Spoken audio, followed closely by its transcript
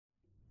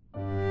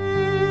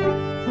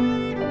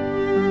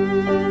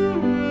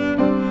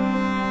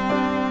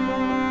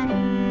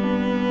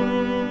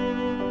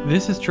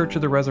This is Church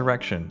of the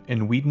Resurrection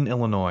in Wheaton,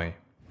 Illinois.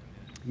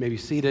 You may be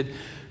seated.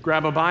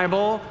 Grab a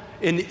Bible,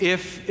 and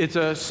if it's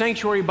a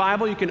sanctuary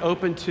Bible, you can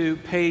open to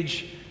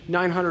page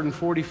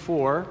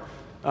 944.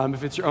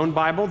 If it's your own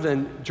Bible,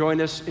 then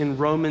join us in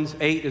Romans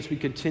 8 as we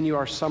continue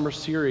our summer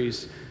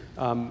series,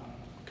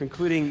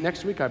 concluding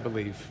next week, I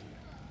believe,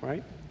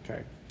 right?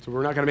 Okay, so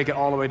we're not going to make it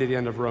all the way to the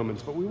end of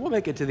Romans, but we will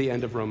make it to the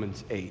end of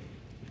Romans 8.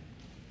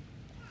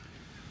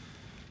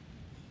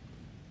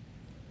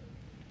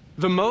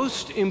 The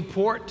most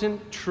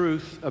important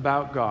truth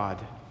about God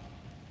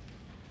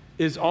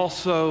is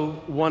also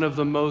one of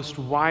the most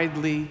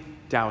widely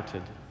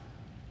doubted.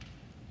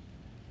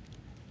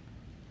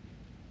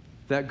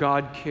 That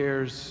God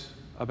cares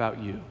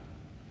about you.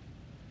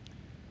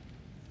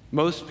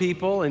 Most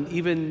people, and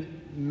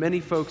even many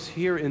folks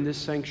here in this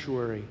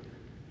sanctuary,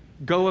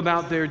 go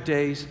about their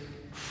days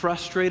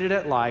frustrated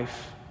at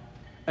life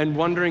and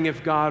wondering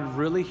if God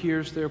really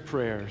hears their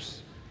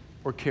prayers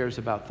or cares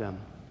about them.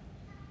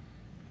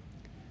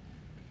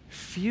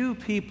 Few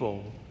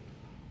people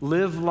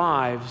live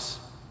lives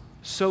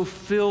so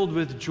filled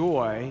with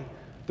joy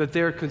that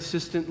they're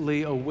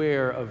consistently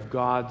aware of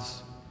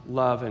God's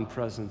love and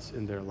presence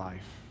in their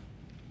life.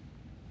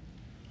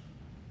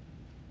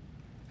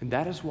 And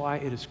that is why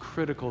it is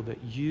critical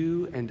that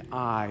you and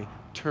I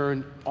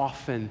turn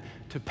often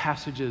to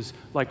passages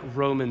like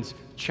Romans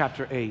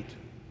chapter 8,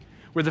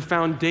 where the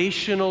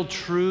foundational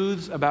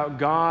truths about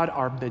God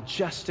are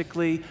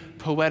majestically,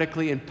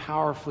 poetically, and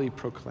powerfully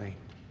proclaimed.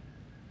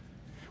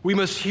 We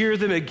must hear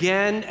them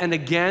again and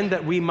again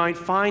that we might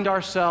find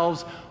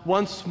ourselves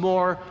once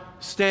more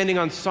standing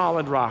on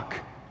solid rock,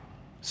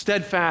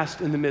 steadfast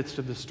in the midst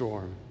of the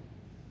storm.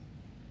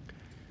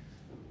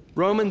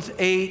 Romans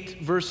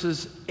 8,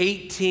 verses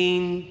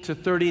 18 to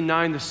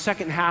 39, the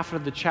second half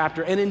of the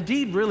chapter, and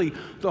indeed really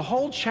the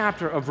whole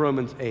chapter of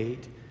Romans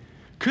 8,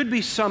 could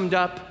be summed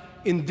up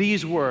in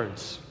these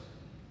words: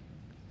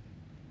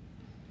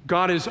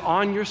 God is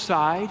on your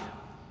side,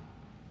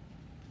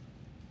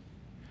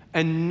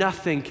 and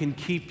nothing can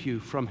keep you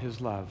from his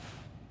love.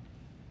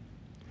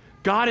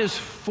 God is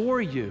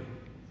for you,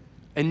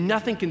 and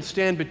nothing can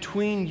stand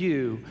between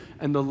you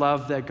and the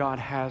love that God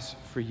has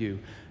for you.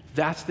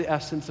 That's the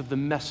essence of the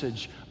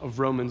message of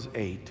Romans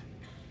 8.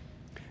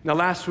 Now,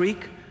 last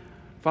week,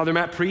 Father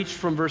Matt preached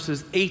from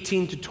verses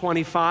 18 to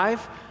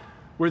 25,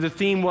 where the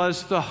theme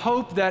was the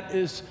hope that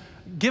is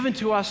given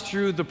to us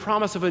through the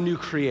promise of a new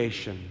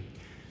creation.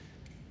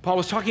 Paul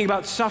was talking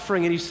about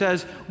suffering, and he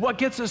says, what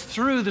gets us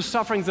through the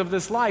sufferings of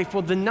this life?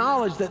 Well, the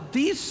knowledge that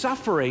these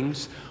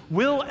sufferings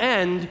will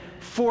end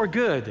for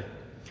good.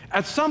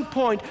 At some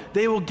point,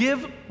 they will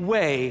give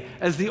way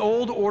as the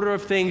old order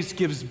of things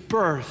gives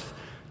birth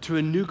to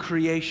a new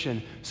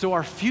creation. So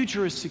our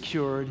future is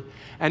secured,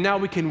 and now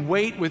we can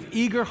wait with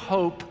eager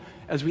hope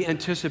as we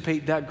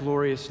anticipate that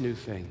glorious new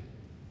thing.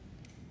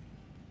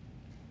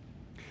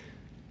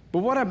 But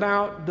what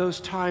about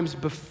those times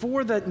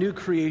before that new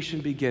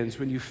creation begins,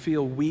 when you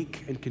feel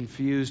weak and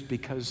confused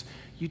because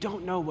you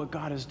don't know what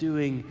God is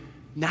doing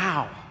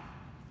now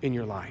in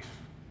your life?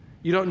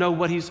 You don't know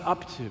what he's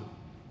up to.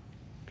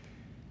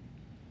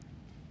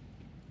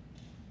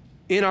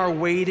 In our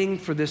waiting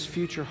for this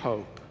future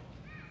hope,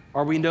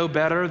 are we no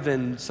better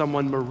than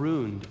someone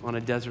marooned on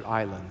a desert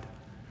island?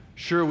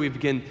 Sure, we've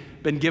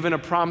been given a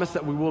promise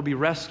that we will be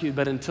rescued,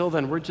 but until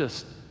then, we're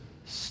just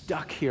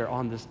stuck here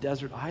on this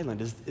desert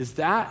island. Is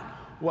that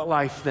what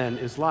life then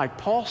is like?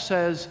 Paul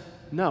says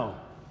no.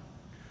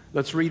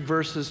 Let's read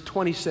verses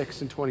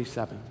 26 and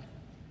 27.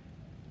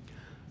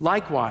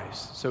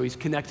 Likewise, so he's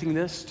connecting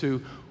this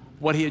to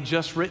what he had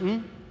just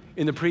written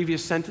in the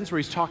previous sentence, where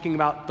he's talking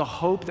about the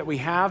hope that we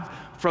have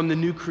from the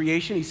new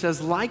creation. He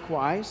says,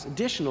 likewise,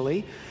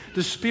 additionally,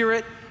 the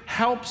Spirit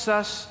helps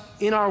us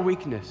in our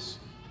weakness,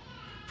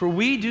 for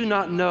we do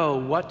not know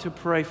what to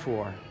pray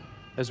for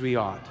as we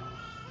ought.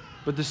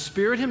 But the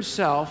Spirit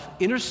himself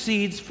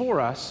intercedes for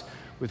us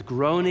with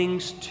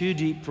groanings too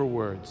deep for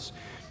words.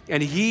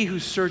 And he who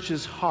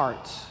searches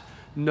hearts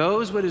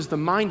knows what is the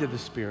mind of the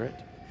Spirit,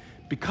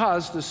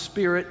 because the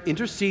Spirit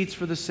intercedes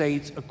for the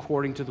saints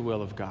according to the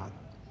will of God.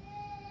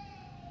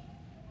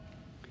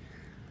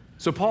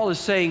 So Paul is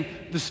saying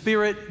the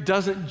Spirit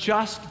doesn't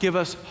just give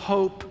us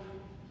hope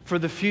for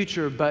the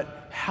future,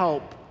 but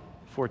help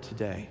for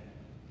today.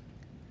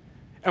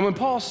 And when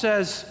Paul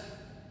says,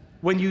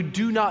 when you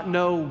do not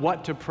know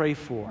what to pray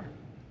for,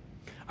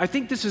 I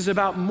think this is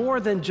about more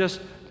than just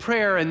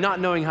prayer and not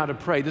knowing how to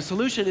pray. The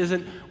solution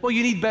isn't, well,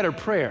 you need better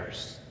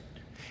prayers.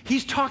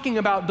 He's talking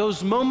about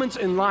those moments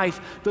in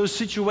life, those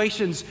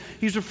situations.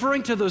 He's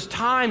referring to those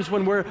times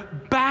when we're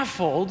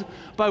baffled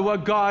by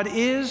what God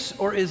is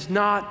or is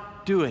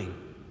not doing.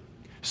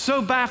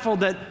 So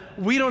baffled that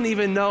we don't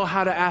even know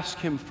how to ask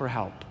him for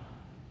help.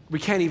 We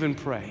can't even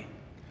pray.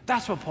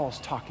 That's what Paul's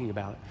talking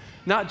about.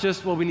 Not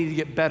just, well, we need to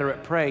get better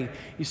at praying.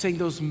 He's saying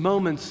those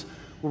moments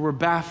where we're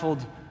baffled,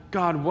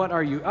 God, what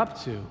are you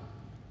up to?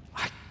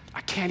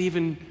 I can't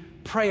even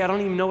pray. I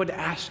don't even know what to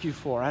ask you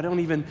for. I don't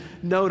even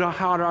know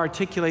how to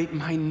articulate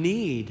my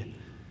need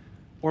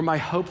or my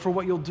hope for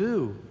what you'll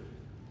do.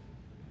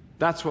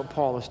 That's what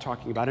Paul is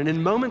talking about. And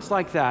in moments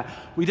like that,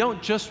 we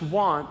don't just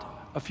want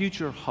a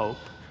future hope,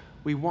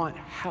 we want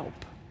help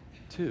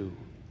too.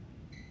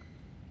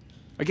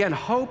 Again,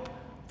 hope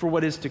for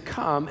what is to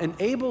come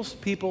enables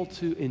people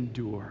to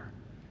endure.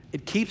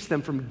 It keeps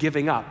them from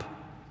giving up,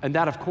 and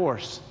that, of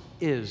course,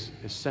 is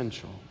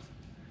essential.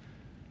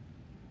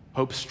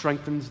 Hope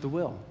strengthens the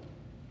will,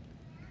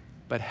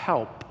 but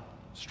help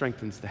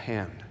strengthens the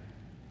hand.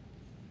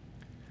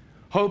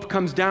 Hope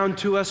comes down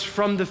to us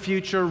from the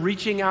future,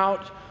 reaching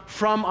out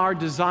from our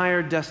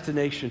desired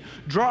destination,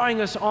 drawing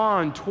us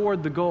on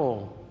toward the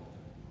goal.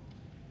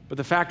 But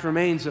the fact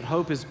remains that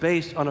hope is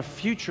based on a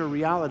future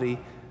reality,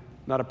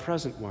 not a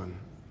present one.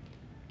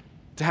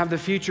 To have the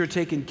future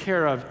taken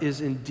care of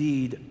is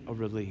indeed a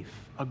relief,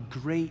 a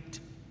great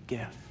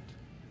gift.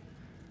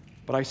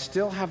 But I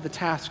still have the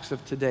tasks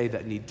of today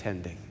that need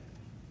tending.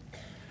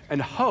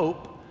 And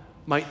hope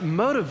might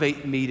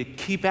motivate me to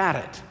keep at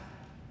it.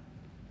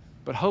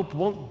 But hope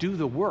won't do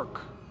the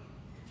work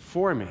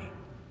for me.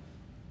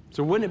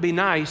 So wouldn't it be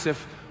nice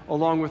if,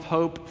 along with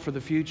hope for the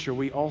future,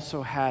 we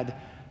also had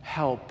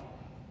help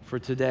for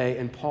today?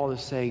 And Paul is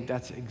saying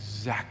that's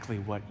exactly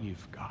what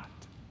you've got.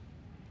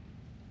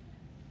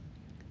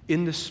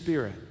 In the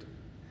Spirit,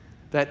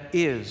 that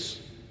is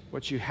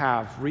what you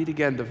have. Read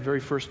again the very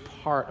first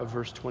part of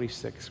verse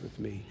 26 with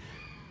me.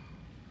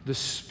 The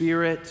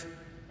Spirit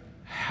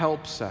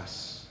helps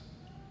us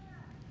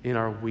in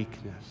our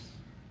weakness.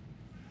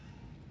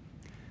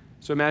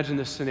 So imagine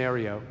this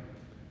scenario.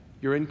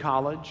 You're in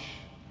college,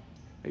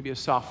 maybe a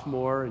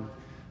sophomore, and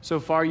so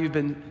far you've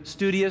been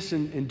studious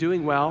and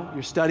doing well.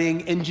 You're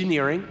studying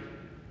engineering.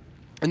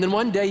 And then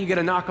one day you get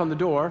a knock on the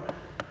door,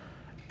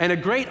 and a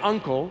great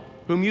uncle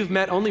whom you've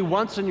met only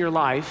once in your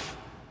life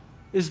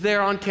is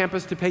there on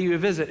campus to pay you a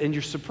visit, and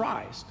you're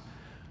surprised.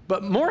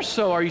 But more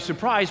so are you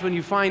surprised when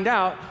you find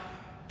out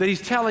that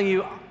he's telling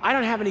you, I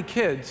don't have any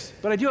kids,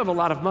 but I do have a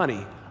lot of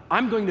money.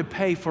 I'm going to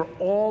pay for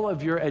all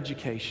of your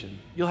education.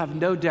 You'll have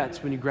no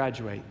debts when you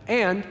graduate.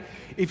 And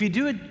if you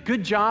do a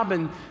good job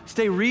and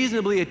stay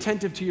reasonably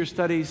attentive to your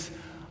studies,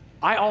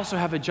 I also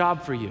have a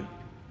job for you.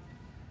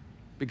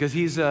 Because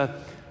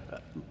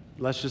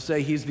let's just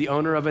say he's the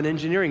owner of an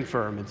engineering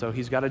firm, and so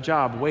he's got a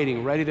job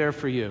waiting, ready there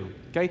for you.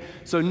 Okay?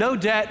 So no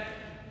debt,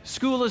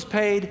 school is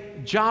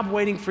paid, job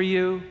waiting for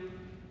you.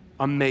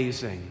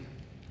 Amazing.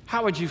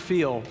 How would you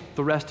feel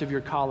the rest of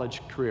your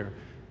college career?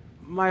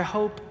 My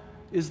hope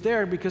is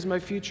there because my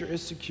future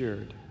is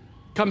secured.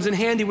 Comes in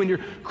handy when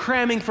you're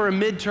cramming for a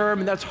midterm,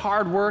 and that's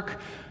hard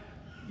work.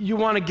 You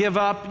want to give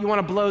up, you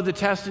want to blow the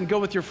test and go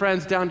with your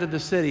friends down to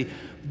the city.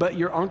 But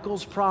your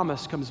uncle's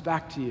promise comes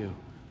back to you,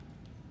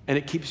 and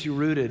it keeps you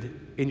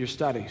rooted in your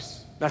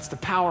studies. That's the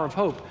power of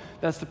hope.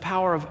 That's the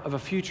power of a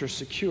future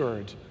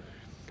secured.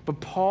 But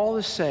Paul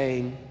is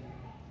saying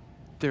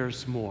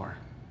there's more.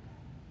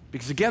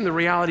 Because again, the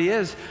reality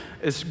is,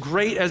 as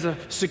great as a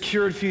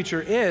secured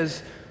future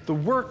is, the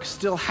work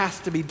still has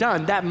to be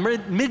done. That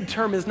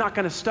midterm is not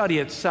going to study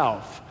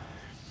itself.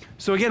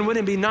 So again,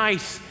 wouldn't it be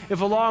nice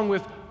if along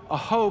with a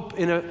hope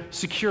in a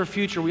secure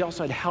future, we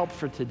also had help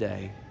for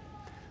today?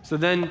 So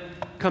then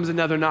comes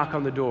another knock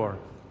on the door.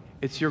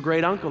 It's your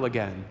great uncle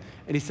again.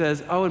 And he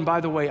says, oh, and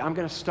by the way, I'm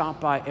going to stop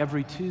by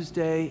every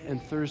Tuesday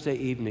and Thursday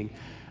evening,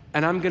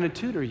 and I'm going to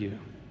tutor you.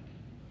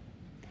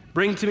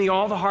 Bring to me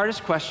all the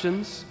hardest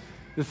questions,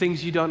 the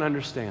things you don't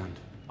understand.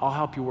 I'll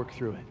help you work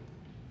through it.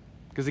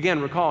 Because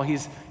again, recall,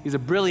 he's a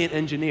brilliant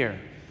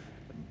engineer,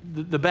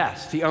 the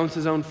best. He owns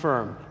his own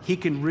firm. He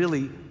can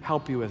really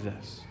help you with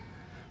this.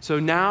 So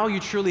now you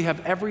truly have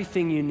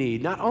everything you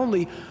need. Not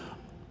only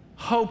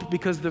hope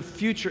because the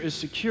future is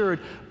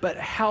secured, but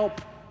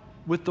help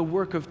with the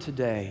work of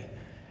today.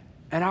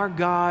 And our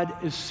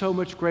God is so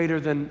much greater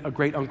than a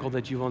great uncle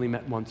that you've only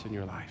met once in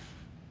your life.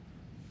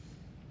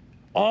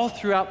 All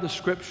throughout the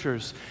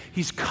scriptures,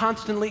 he's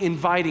constantly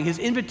inviting. His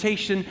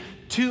invitation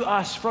to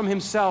us from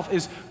himself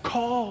is,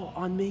 call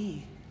on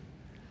me.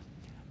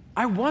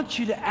 I want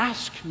you to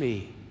ask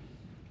me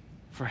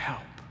for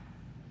help.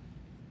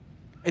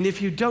 And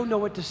if you don't know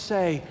what to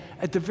say,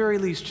 at the very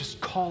least,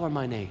 just call on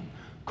my name.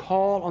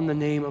 Call on the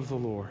name of the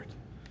Lord.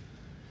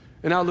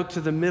 And now look to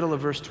the middle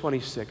of verse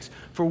 26.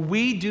 For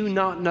we do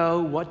not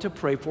know what to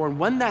pray for. And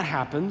when that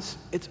happens,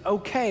 it's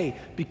okay,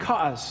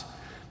 because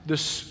the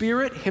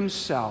Spirit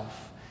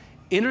himself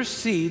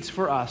intercedes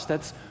for us.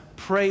 That's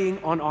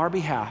praying on our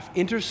behalf,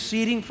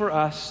 interceding for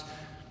us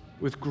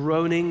with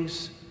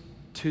groanings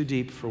too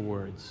deep for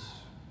words.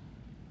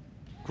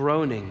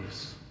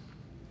 Groanings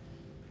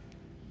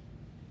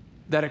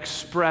that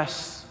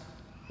express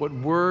what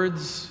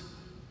words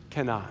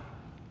cannot.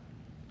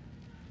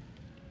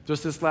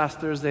 Just this last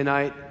Thursday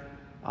night,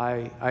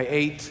 I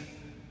ate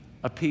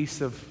a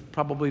piece of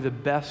probably the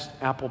best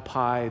apple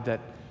pie that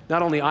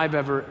not only I've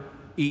ever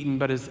eaten,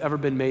 but has ever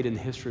been made in the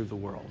history of the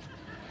world.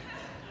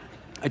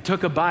 I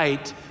took a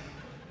bite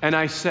and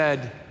I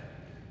said,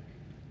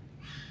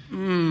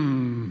 wow.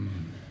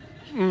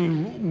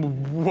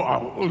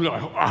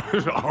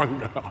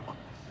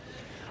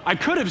 I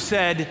could have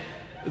said,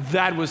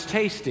 that was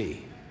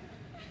tasty,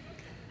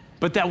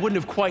 but that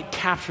wouldn't have quite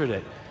captured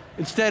it.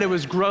 Instead, it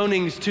was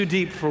groanings too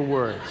deep for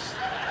words.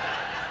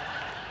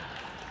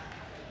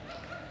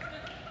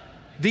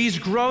 These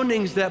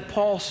groanings that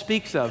Paul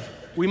speaks of,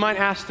 we might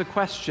ask the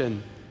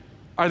question,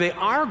 are they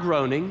our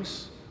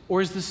groanings,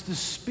 or is this the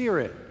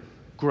Spirit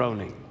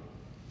groaning?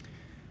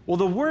 Well,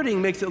 the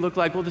wording makes it look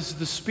like, well, this is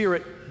the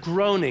Spirit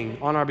groaning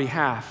on our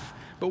behalf.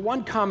 But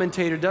one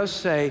commentator does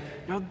say,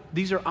 no,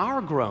 these are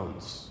our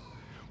groans,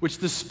 which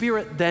the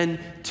Spirit then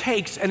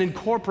takes and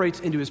incorporates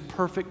into his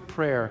perfect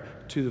prayer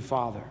to the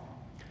Father.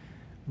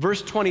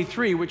 Verse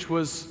 23, which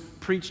was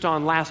preached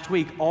on last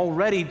week,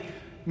 already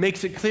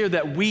makes it clear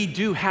that we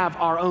do have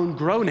our own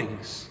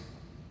groanings.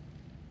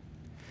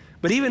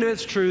 But even if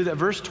it's true that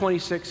verse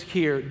 26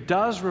 here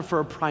does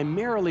refer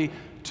primarily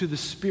to the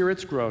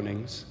Spirit's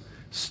groanings,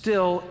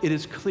 still it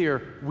is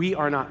clear we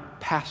are not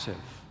passive.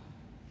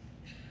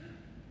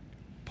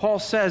 Paul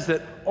says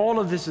that all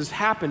of this is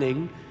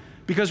happening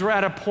because we're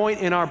at a point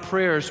in our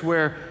prayers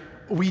where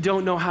we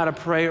don't know how to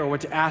pray or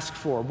what to ask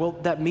for. Well,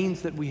 that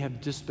means that we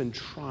have just been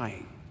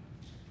trying.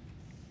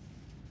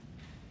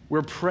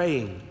 We're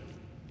praying.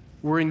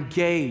 We're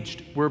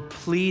engaged, we're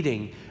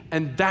pleading,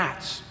 and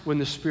that's when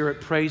the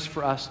Spirit prays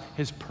for us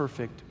his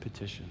perfect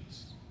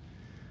petitions.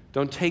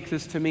 Don't take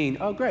this to mean,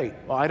 oh great,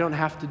 well I don't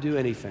have to do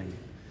anything.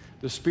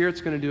 The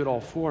Spirit's going to do it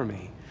all for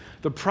me.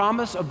 The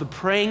promise of the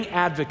praying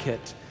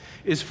advocate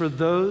is for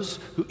those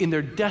who in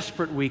their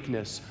desperate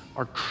weakness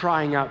are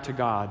crying out to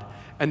God,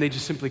 and they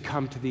just simply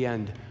come to the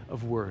end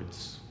of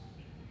words.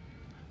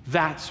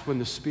 That's when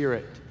the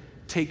Spirit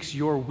takes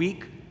your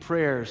weak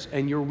prayers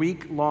and your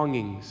weak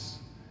longings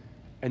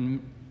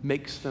and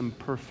makes them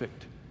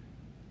perfect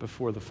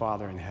before the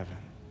Father in heaven.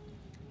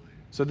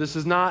 So this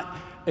is not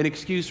an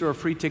excuse or a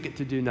free ticket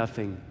to do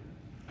nothing.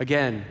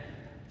 Again,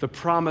 the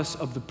promise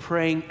of the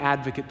praying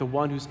advocate, the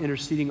one who's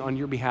interceding on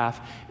your behalf,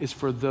 is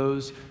for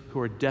those who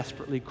are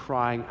desperately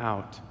crying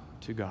out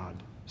to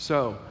God.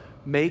 So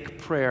make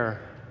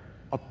prayer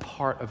a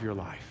part of your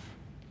life.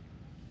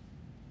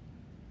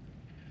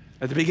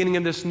 At the beginning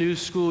of this new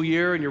school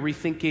year, and you're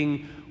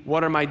rethinking,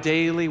 what are my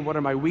daily, what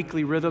are my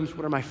weekly rhythms,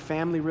 what are my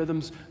family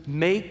rhythms?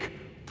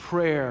 Make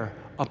prayer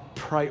a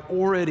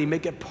priority.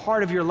 Make it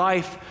part of your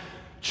life.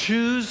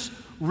 Choose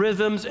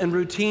rhythms and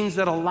routines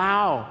that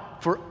allow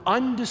for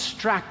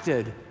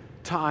undistracted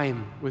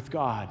time with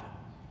God.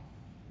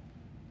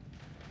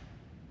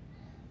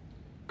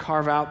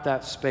 Carve out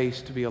that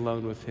space to be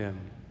alone with him.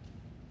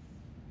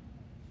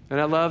 And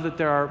I love that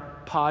there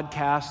are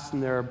podcasts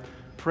and there are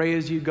pray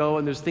as you go,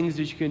 and there's things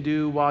that you can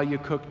do while you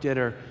cook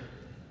dinner.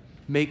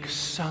 Make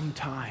some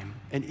time.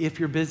 And if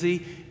you're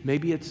busy,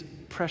 maybe it's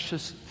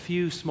precious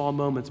few small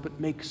moments, but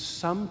make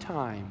some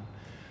time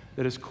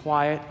that is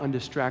quiet,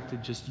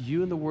 undistracted, just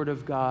you and the Word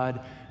of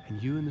God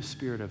and you and the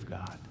Spirit of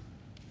God.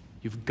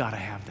 You've got to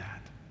have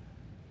that.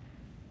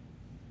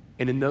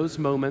 And in those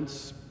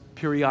moments,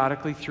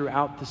 periodically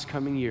throughout this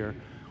coming year,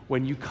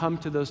 when you come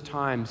to those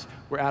times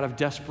where out of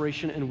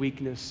desperation and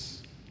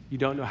weakness, you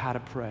don't know how to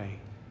pray,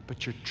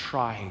 but you're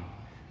trying,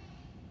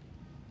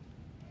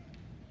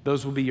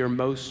 those will be your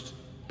most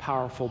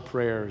powerful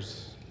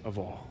prayers of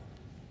all.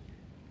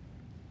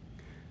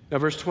 Now,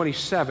 verse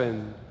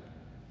 27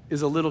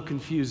 is a little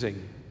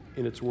confusing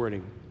in its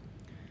wording.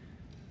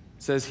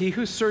 It says, he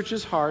who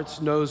searches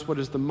hearts knows what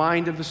is the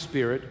mind of the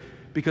Spirit,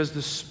 because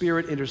the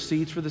Spirit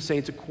intercedes for the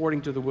saints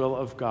according to the will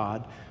of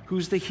God.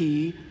 Who's the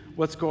he?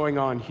 What's going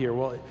on here?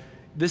 Well,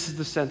 this is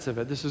the sense of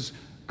it. This is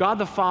God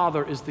the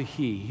Father is the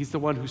he. He's the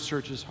one who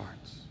searches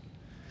hearts.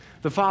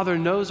 The Father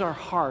knows our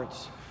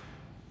hearts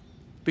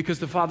because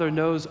the Father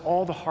knows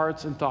all the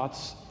hearts and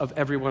thoughts of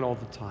everyone all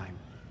the time.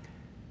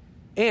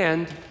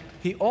 And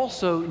he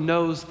also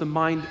knows the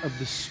mind of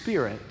the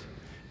Spirit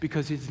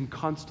because he's in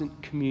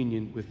constant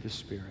communion with the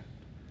Spirit.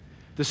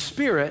 The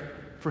Spirit,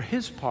 for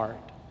his part,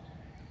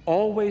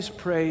 always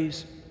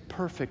prays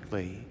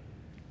perfectly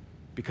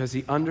because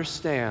he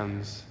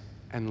understands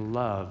and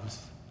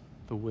loves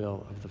the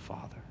will of the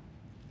Father.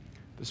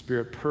 The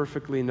Spirit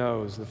perfectly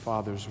knows the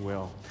Father's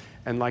will.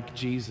 And like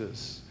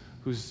Jesus,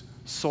 whose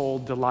sole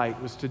delight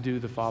was to do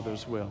the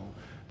Father's will,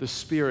 the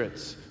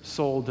Spirit's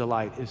sole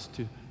delight is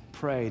to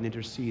pray and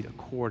intercede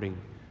according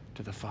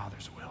to the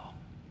Father's will.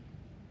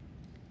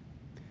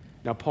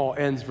 Now, Paul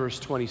ends verse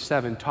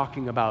 27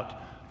 talking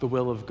about the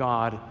will of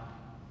God.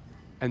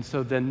 And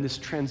so then this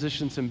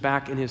transitions him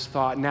back in his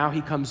thought. Now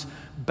he comes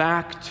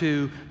back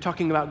to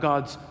talking about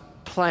God's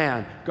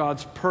plan,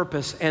 God's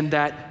purpose, and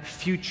that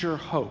future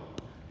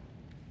hope.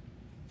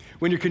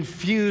 When you're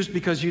confused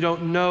because you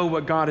don't know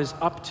what God is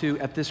up to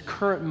at this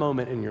current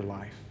moment in your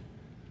life,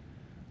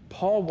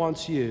 Paul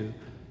wants you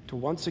to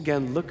once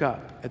again look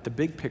up at the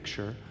big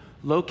picture,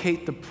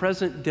 locate the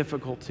present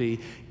difficulty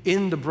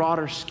in the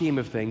broader scheme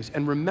of things,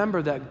 and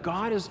remember that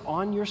God is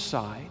on your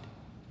side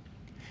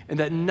and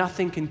that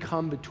nothing can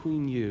come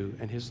between you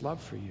and his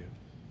love for you.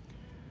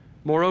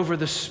 Moreover,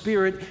 the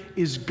Spirit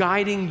is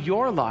guiding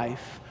your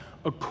life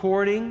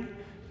according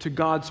to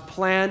God's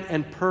plan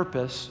and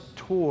purpose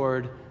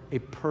toward a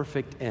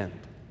perfect end.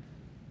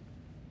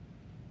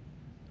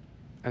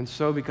 And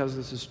so, because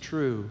this is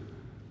true,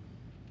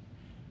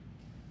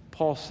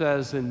 Paul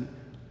says in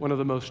one of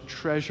the most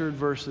treasured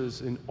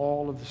verses in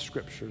all of the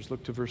scriptures,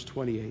 look to verse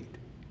 28.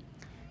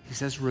 He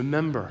says,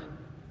 remember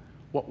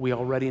what we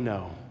already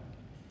know.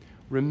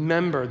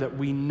 Remember that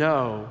we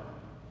know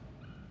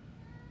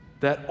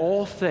that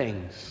all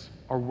things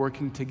are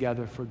working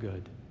together for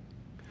good.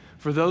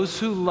 For those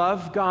who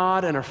love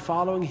God and are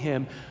following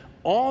Him,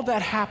 all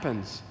that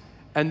happens,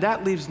 and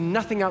that leaves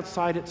nothing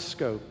outside its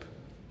scope.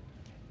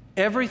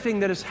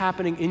 Everything that is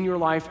happening in your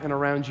life and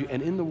around you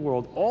and in the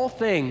world, all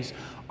things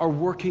are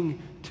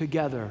working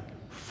together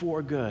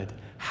for good.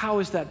 How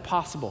is that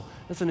possible?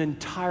 That's an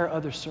entire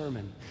other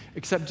sermon,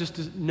 except just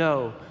to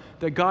know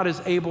that God is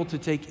able to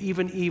take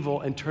even evil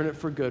and turn it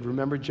for good.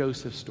 Remember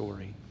Joseph's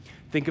story.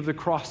 Think of the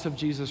cross of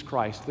Jesus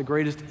Christ. The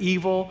greatest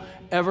evil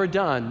ever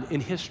done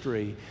in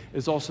history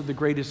is also the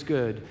greatest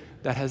good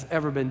that has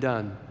ever been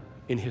done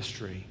in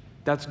history.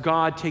 That's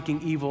God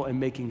taking evil and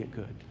making it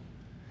good.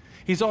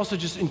 He's also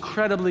just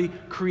incredibly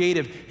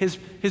creative.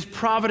 His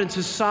providence,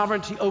 His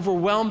sovereignty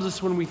overwhelms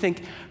us when we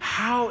think,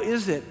 how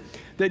is it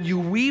that you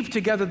weave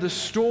together the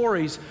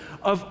stories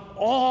of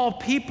all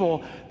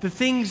people, the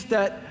things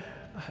that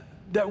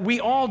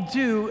we all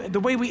do, the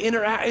way we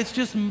interact? It's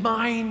just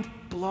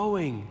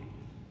mind-blowing.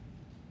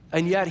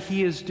 And yet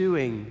He is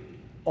doing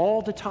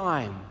all the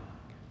time,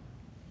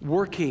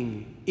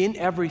 working in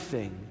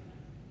everything,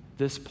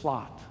 this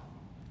plot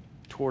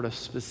toward a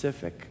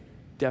specific,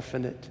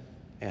 definite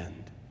end.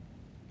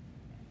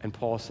 And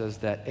Paul says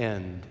that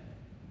end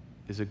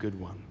is a good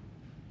one.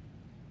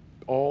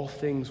 All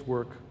things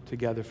work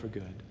together for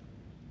good.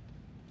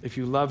 If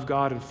you love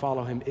God and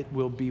follow Him, it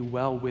will be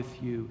well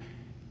with you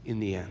in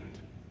the end.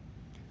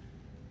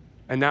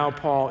 And now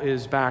Paul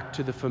is back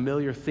to the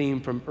familiar theme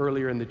from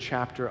earlier in the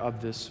chapter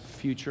of this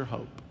future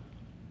hope.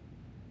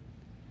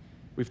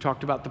 We've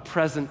talked about the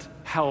present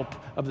help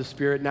of the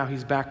Spirit. Now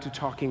he's back to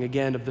talking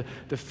again of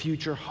the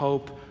future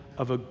hope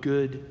of a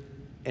good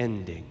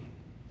ending.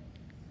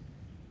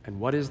 And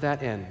what is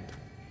that end?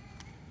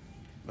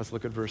 Let's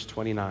look at verse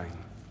 29.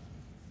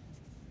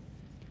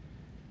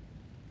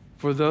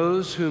 For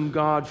those whom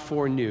God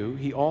foreknew,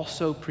 He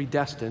also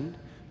predestined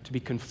to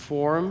be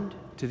conformed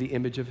to the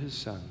image of His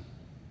Son,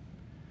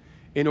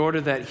 in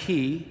order that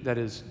He, that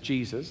is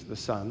Jesus, the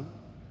Son,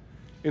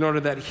 in order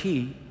that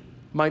He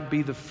might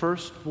be the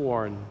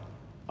firstborn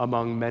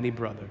among many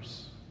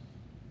brothers.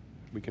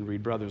 We can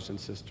read brothers and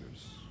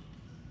sisters.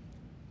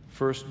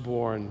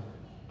 Firstborn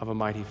of a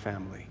mighty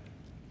family.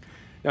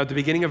 Now, at the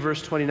beginning of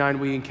verse 29,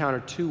 we encounter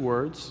two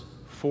words,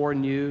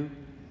 foreknew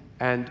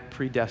and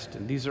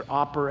predestined. These are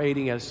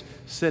operating as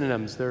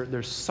synonyms.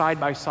 They're side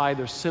by side.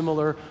 They're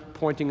similar,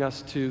 pointing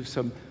us to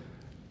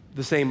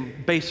the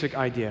same basic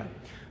idea.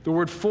 The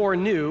word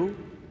foreknew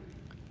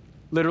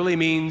literally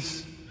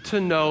means to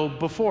know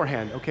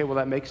beforehand. Okay, well,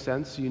 that makes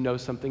sense. You know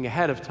something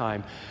ahead of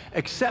time.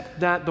 Except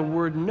that the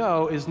word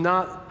know is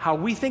not how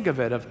we think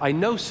of it, of I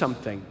know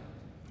something,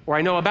 or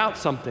I know about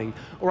something,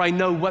 or I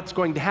know what's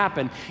going to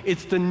happen.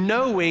 It's the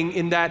knowing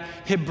in that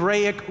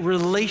Hebraic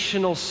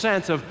relational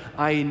sense of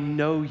I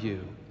know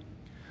you.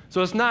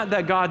 So it's not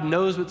that God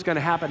knows what's going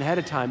to happen ahead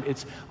of time.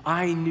 It's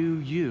I knew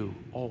you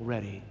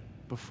already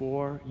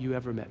before you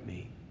ever met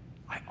me.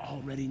 I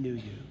already knew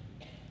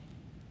you.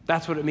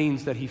 That's what it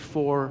means that He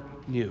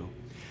foreknew.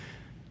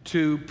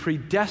 To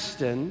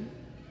predestine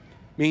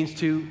means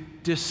to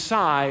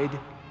decide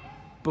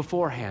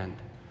beforehand.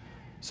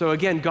 So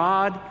again,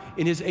 God,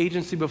 in His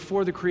agency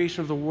before the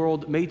creation of the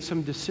world, made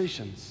some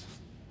decisions.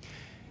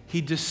 He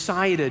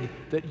decided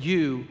that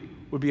you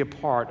would be a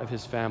part of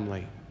His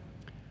family.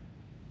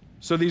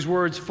 So these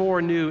words,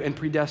 foreknew and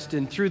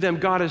predestined, through them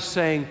God is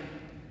saying,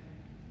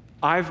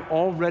 I've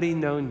already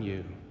known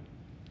you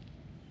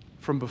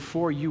from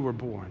before you were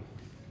born.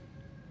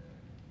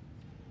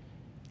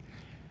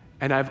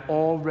 And I've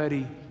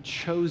already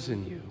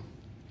chosen you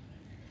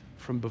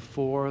from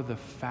before the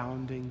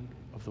founding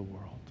of the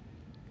world.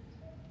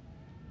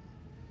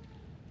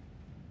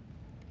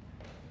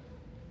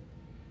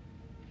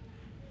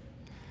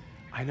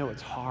 I know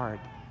it's hard.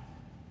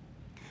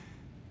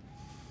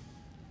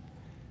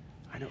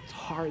 I know it's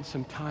hard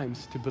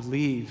sometimes to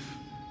believe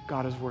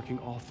God is working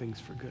all things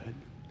for good.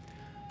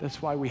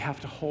 That's why we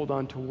have to hold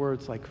on to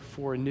words like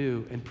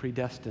foreknew and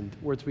predestined,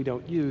 words we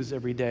don't use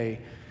every day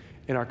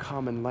in our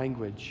common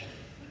language.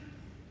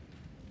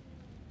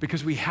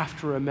 Because we have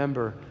to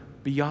remember,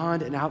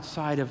 beyond and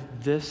outside of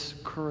this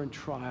current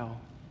trial,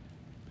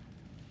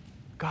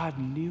 God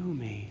knew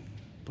me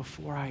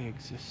before I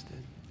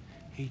existed.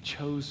 He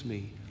chose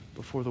me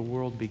before the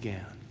world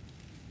began.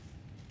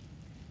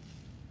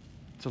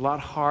 It's a lot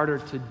harder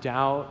to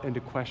doubt and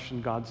to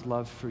question God's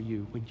love for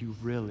you when you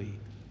really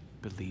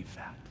believe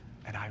that,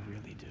 and I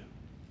really do.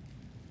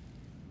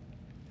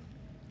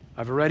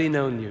 I've already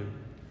known you.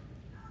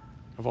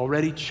 I've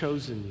already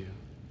chosen you.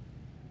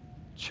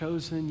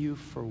 Chosen you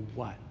for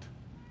what?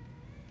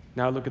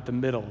 Now look at the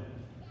middle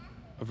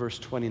of verse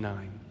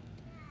 29.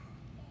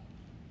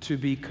 To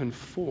be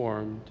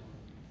conformed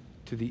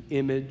to the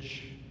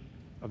image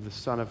of the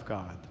Son of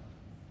God.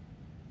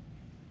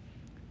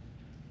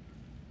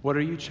 What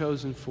are you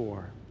chosen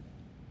for?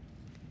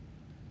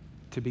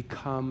 to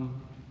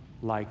become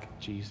like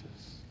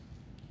Jesus.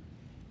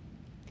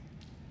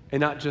 And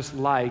not just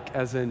like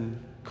as in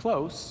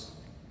close.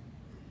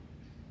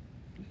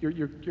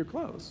 You're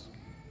close.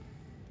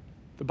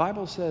 The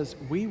Bible says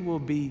we will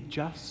be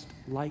just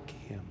like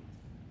him,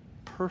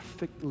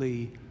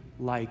 perfectly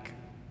like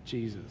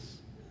Jesus.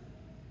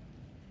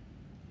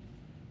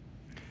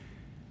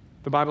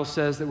 The Bible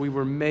says that we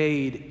were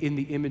made in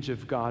the image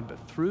of God, but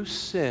through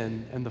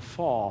sin and the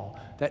fall,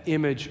 that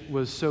image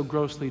was so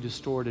grossly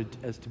distorted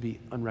as to be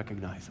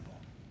unrecognizable,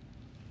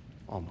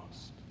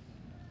 almost.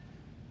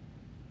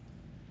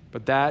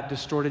 But that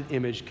distorted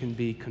image can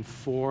be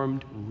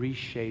conformed,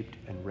 reshaped,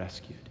 and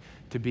rescued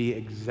to be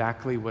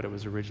exactly what it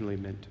was originally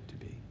meant to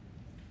be.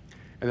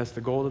 And that's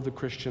the goal of the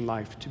Christian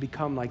life, to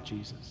become like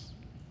Jesus.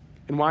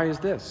 And why is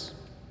this?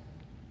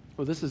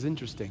 Well, this is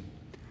interesting.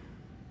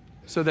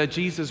 So that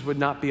Jesus would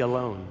not be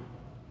alone.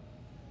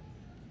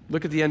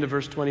 Look at the end of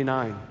verse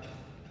 29.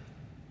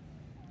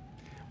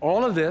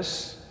 All of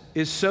this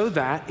is so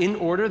that, in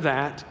order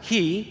that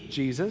he,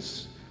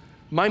 Jesus,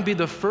 might be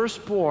the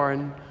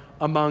firstborn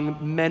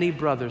among many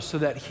brothers, so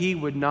that he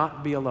would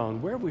not be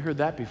alone. Where have we heard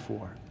that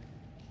before?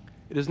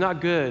 It is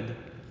not good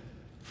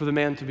for the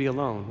man to be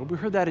alone. Well, we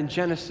heard that in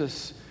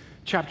Genesis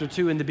chapter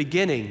 2 in the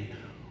beginning,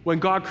 when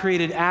God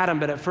created Adam,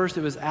 but at first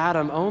it was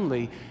Adam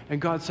only, and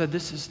God said,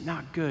 this is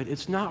not good.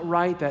 It's not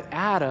right that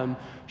Adam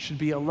should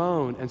be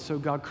alone. And so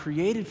God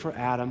created for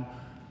Adam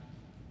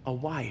a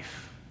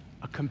wife,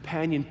 a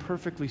companion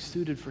perfectly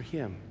suited for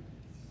him.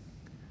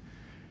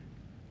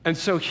 And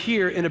so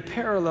here, in a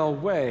parallel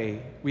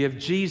way, we have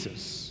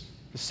Jesus,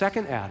 the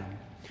second Adam,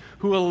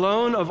 who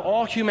alone of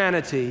all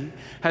humanity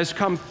has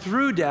come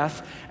through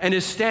death and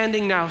is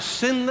standing now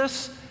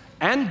sinless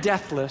and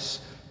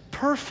deathless,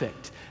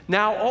 perfect,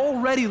 now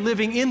already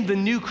living in the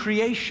new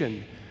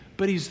creation,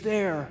 but he's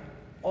there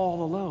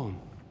all alone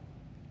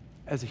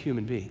as a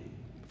human being.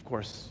 Of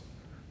course,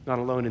 not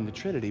alone in the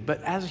Trinity,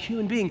 but as a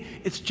human being,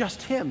 it's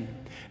just him.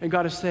 And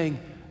God is saying,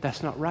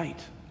 that's not right.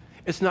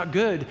 It's not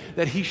good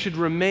that he should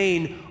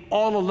remain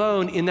all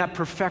alone in that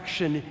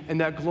perfection and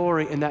that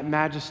glory and that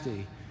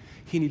majesty.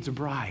 He needs a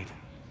bride.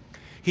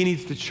 He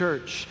needs the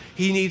church.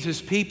 He needs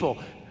his people.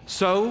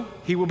 So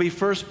he will be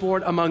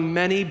firstborn among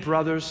many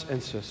brothers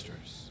and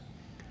sisters.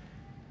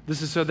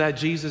 This is so that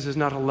Jesus is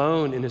not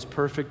alone in his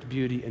perfect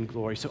beauty and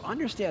glory. So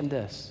understand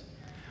this.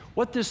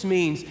 What this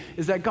means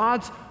is that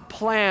God's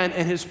plan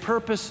and his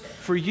purpose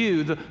for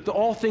you, the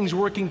all things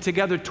working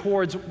together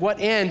towards what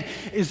end,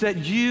 is that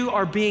you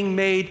are being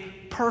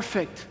made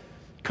perfect,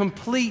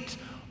 complete,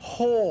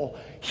 whole,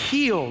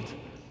 healed.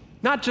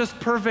 Not just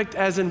perfect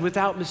as in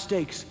without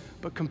mistakes,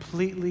 but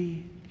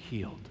completely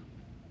healed.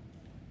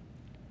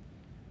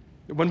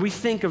 When we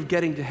think of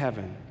getting to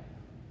heaven,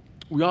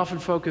 we often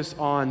focus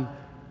on,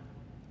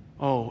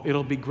 oh,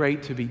 it'll be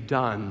great to be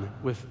done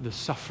with the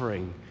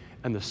suffering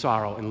and the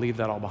sorrow and leave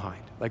that all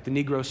behind. Like the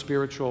Negro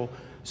spiritual,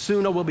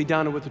 soon we'll be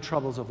done with the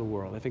troubles of the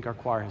world. I think our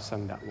choir has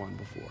sung that one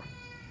before.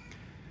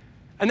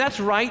 And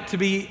that's right to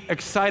be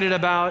excited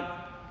about.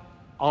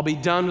 I'll be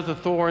done with the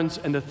thorns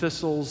and the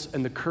thistles,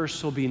 and the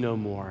curse will be no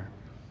more.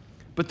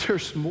 But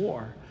there's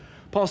more.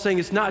 Paul's saying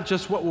it's not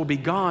just what will be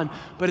gone,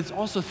 but it's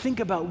also think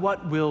about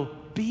what will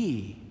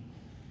be.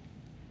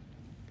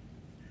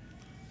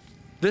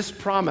 This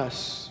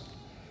promise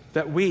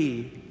that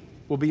we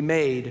will be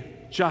made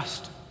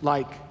just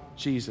like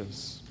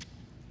Jesus.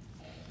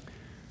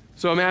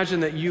 So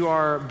imagine that you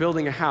are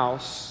building a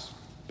house,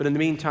 but in the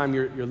meantime,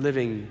 you're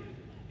living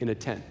in a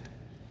tent.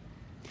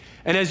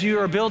 And as you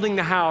are building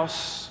the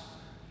house,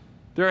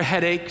 there are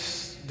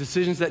headaches,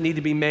 decisions that need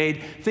to be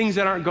made, things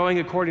that aren't going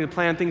according to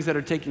plan, things that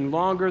are taking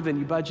longer than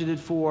you budgeted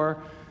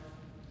for.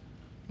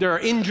 There are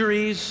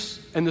injuries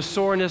and the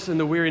soreness and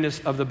the weariness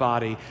of the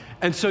body.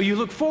 And so you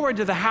look forward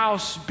to the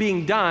house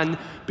being done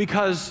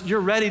because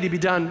you're ready to be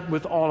done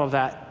with all of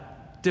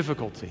that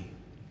difficulty.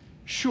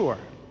 Sure.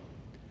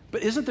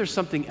 But isn't there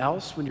something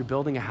else when you're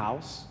building a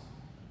house?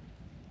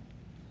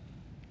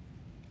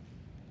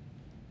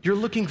 You're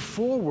looking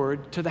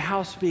forward to the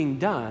house being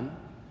done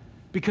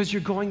because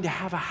you're going to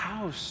have a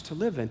house to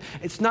live in.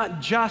 It's not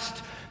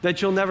just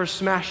that you'll never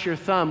smash your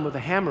thumb with a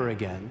hammer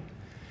again.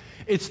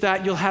 It's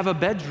that you'll have a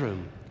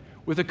bedroom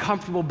with a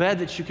comfortable bed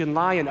that you can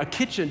lie in, a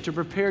kitchen to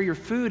prepare your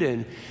food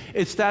in.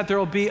 It's that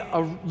there'll be a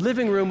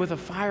living room with a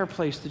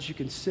fireplace that you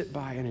can sit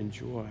by and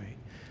enjoy.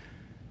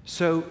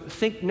 So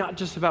think not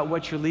just about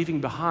what you're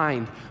leaving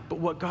behind, but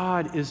what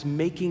God is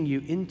making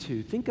you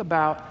into. Think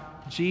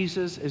about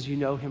Jesus as you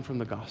know him from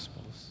the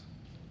Gospels.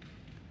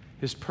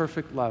 His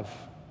perfect love,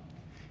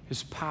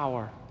 his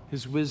power,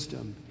 his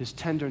wisdom, his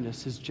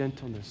tenderness, his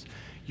gentleness.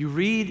 You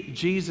read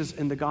Jesus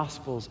in the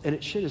Gospels, and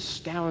it should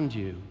astound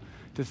you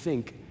to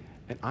think,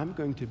 and I'm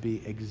going to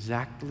be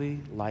exactly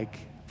like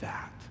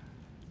that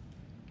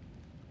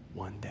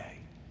one day.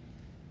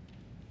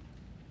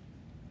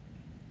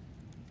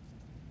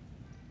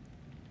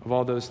 Of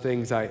all those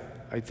things I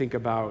think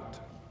about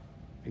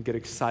and get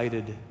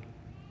excited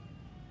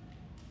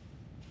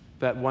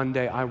that one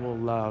day I will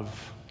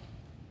love,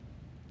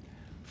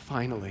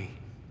 finally,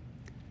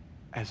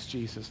 as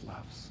Jesus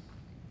loves.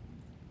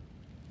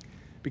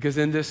 Because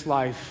in this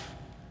life,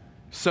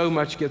 so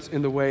much gets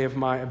in the way of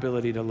my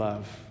ability to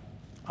love.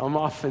 I'm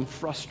often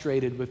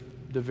frustrated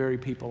with the very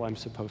people I'm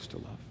supposed to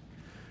love.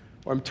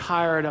 Or I'm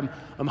tired,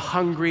 I'm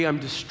hungry, I'm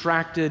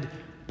distracted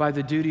by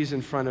the duties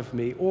in front of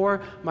me.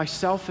 Or my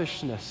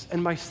selfishness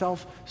and my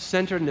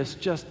self-centeredness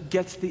just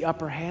gets the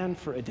upper hand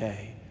for a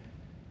day.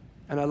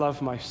 And I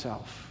love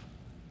myself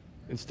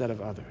instead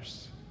of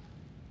others.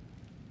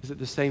 Is it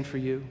the same for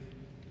you?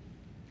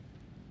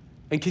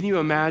 And can you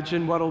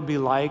imagine what it'll be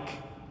like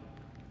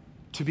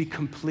to be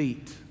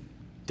complete,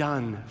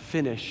 done,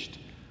 finished,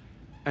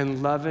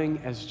 and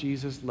loving as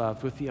Jesus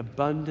loved, with the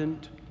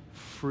abundant,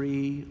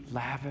 free,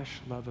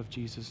 lavish love of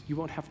Jesus? You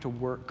won't have to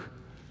work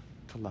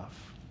to love.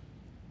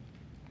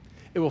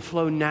 It will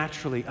flow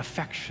naturally,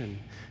 affection,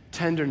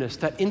 tenderness,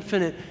 that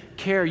infinite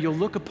care. You'll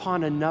look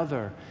upon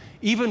another,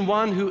 even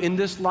one who in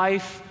this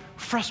life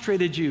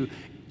frustrated you,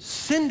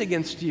 sinned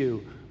against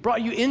you,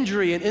 brought you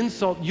injury and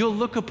insult. You'll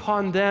look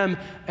upon them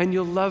and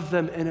you'll love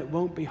them, and it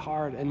won't be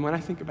hard. And when I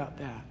think about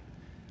that,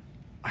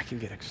 I can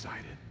get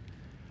excited.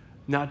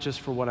 Not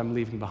just for what I'm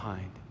leaving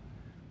behind,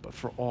 but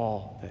for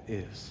all that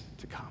is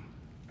to come.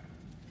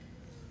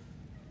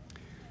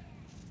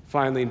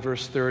 Finally, in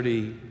verse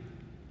 30,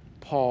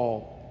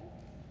 Paul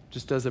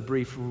just does a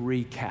brief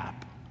recap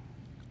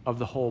of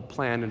the whole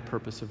plan and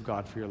purpose of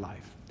God for your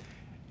life.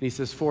 And he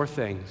says 4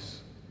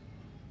 things.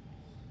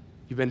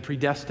 You've been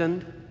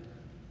predestined.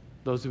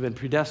 Those who've been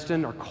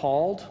predestined are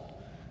called.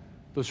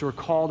 Those who are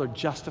called are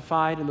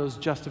justified, and those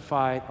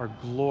justified are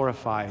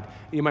glorified.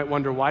 And you might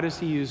wonder, why does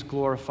he use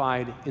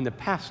glorified in the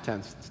past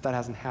tense? That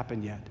hasn't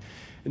happened yet.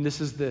 And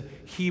this is the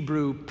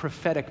Hebrew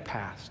prophetic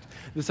past.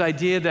 This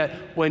idea that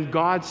when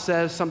God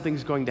says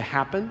something's going to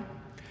happen,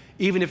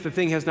 even if the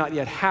thing has not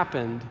yet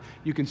happened,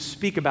 you can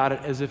speak about it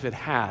as if it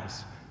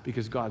has,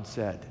 because God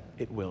said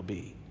it will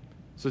be.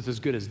 So it's as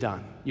good as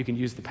done. You can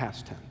use the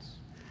past tense.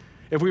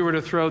 If we were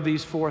to throw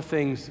these 4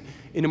 things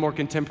into more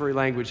contemporary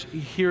language,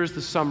 here's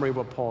the summary of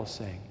what Paul is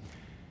saying.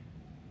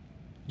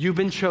 You've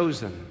been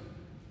chosen,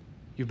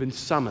 you've been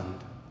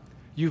summoned,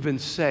 you've been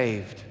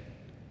saved,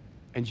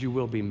 and you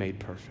will be made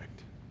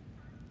perfect.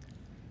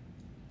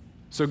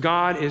 So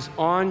God is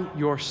on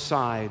your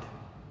side.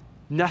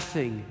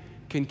 Nothing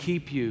can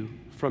keep you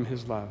from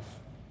his love.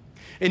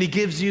 And he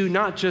gives you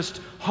not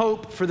just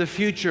hope for the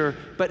future,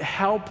 but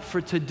help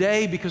for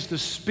today, because the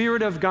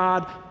Spirit of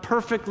God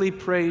perfectly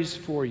prays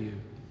for you.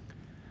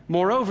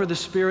 Moreover, the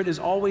Spirit is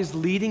always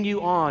leading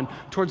you on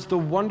towards the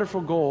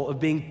wonderful goal of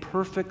being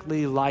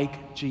perfectly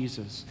like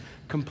Jesus,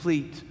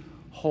 complete,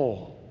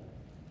 whole,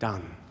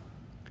 done.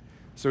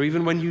 So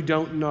even when you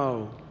don't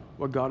know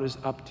what God is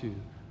up to,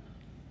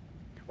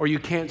 or you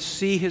can't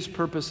see his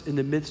purpose in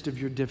the midst of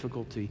your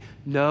difficulty,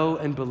 know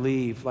and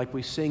believe, like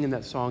we sing in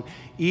that song,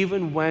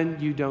 even when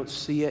you don't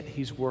see it,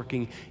 he's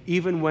working.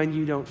 Even when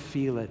you don't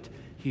feel it,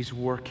 he's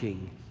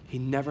working. He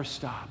never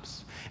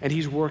stops. And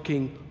he's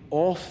working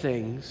all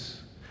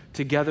things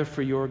together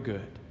for your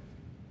good.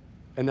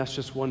 And that's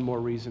just one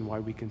more reason why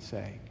we can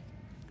say,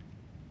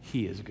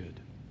 he is good.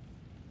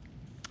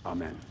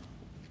 Amen.